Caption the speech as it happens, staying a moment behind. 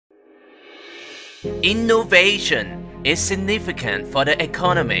Innovation is significant for the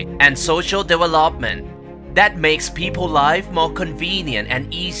economic and social development that makes people's life more convenient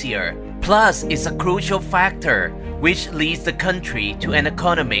and easier. Plus, it's a crucial factor which leads the country to an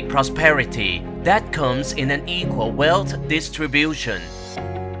economic prosperity that comes in an equal wealth distribution.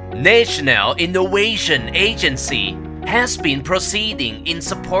 National Innovation Agency has been proceeding in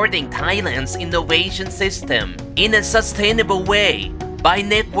supporting Thailand's innovation system in a sustainable way by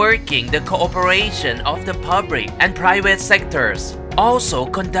networking the cooperation of the public and private sectors, also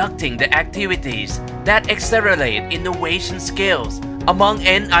conducting the activities that accelerate innovation skills among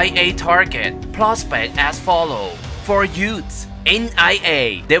NIA target prospects as follows. For youths,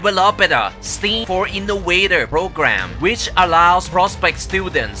 NIA developed a STEAM for Innovator program which allows prospect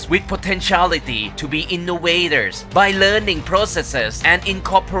students with potentiality to be innovators by learning processes and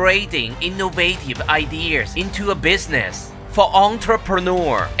incorporating innovative ideas into a business. For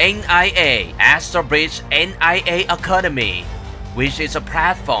entrepreneur, NIA established NIA Academy, which is a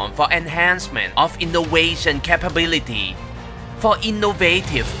platform for enhancement of innovation capability for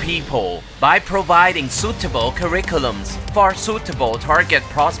innovative people by providing suitable curriculums for suitable target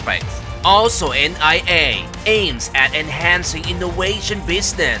prospects. Also, NIA aims at enhancing innovation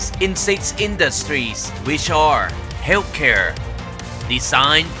business in 6 industries, which are healthcare,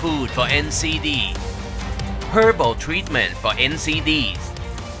 design food for NCD, herbal treatment for NCDs,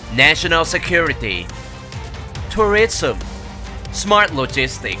 national security, tourism, smart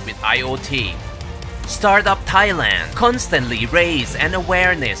logistics with IoT. Startup Thailand constantly raises an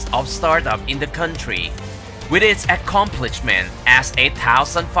awareness of startup in the country, with its accomplishment as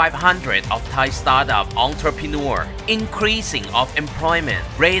 8,500 of Thai startup entrepreneurs, increasing of employment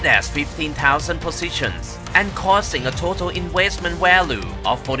rate as 15,000 positions, and causing a total investment value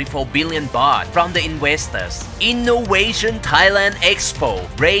of 44 billion baht from the investors. Innovation Thailand Expo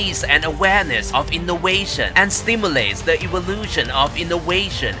raises an awareness of innovation and stimulates the evolution of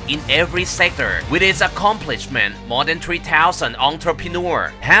innovation in every sector. With its accomplishment, more than 3,000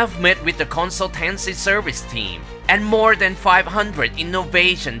 entrepreneurs have met with the consultancy service team, and more than 500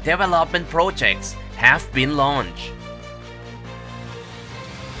 innovation development projects have been launched.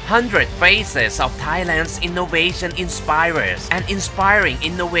 100 Faces of Thailand's Innovation Inspirers and inspiring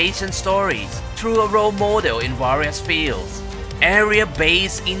innovation stories through a role model in various fields.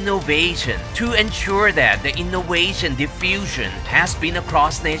 Area-based innovation to ensure that the innovation diffusion has been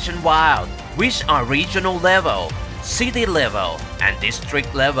across nationwide, which are regional level, city level, and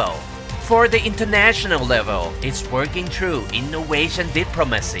district level. For the international level, it's working through innovation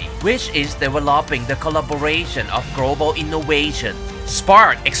diplomacy, which is developing the collaboration of global innovation.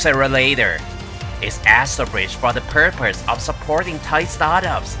 Spark Accelerator is established for the purpose of supporting Thai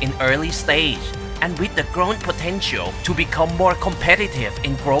startups in early stage and with the growing potential to become more competitive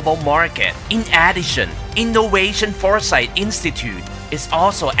in global market. In addition, Innovation Foresight Institute is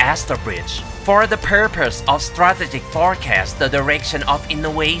also established for the purpose of strategic forecast the direction of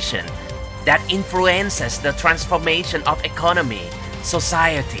innovation that influences the transformation of economy,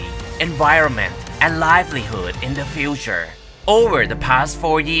 society, environment, and livelihood in the future. Over the past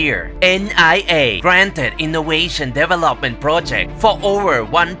 4 years, NIA granted innovation development project for over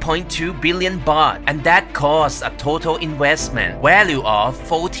 1.2 billion baht, and that caused a total investment value of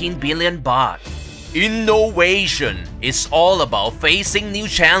 14 billion baht. Innovation is all about facing new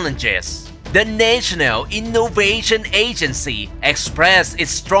challenges. The National Innovation Agency expressed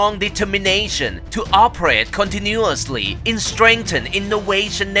its strong determination to operate continuously in strengthened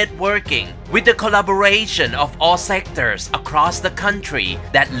innovation networking with the collaboration of all sectors across the country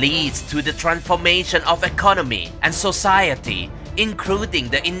that leads to the transformation of economy and society, including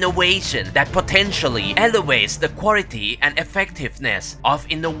the innovation that potentially elevates the quality and effectiveness of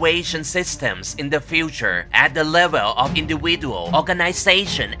innovation systems in the future at the level of individual,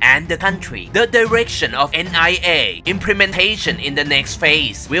 organization, and the country. The direction of NIA implementation in the next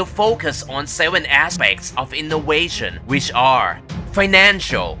phase will focus on 7 aspects of innovation, which are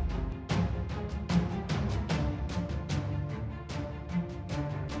financial,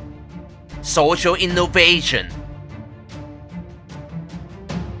 social innovation,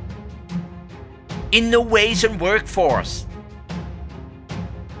 innovation workforce,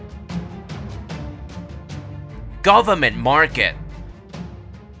 government market,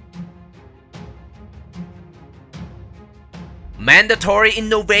 mandatory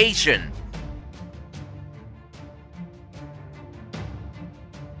innovation,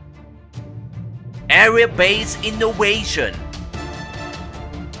 area-based innovation,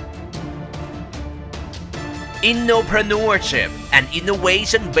 innopreneurship and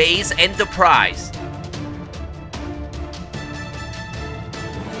innovation-based enterprise.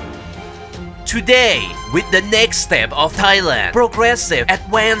 Today, with the next step of Thailand's progressive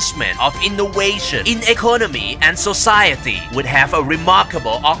advancement of innovation in economy and society would have a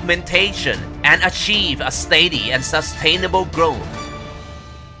remarkable augmentation and achieve a steady and sustainable growth.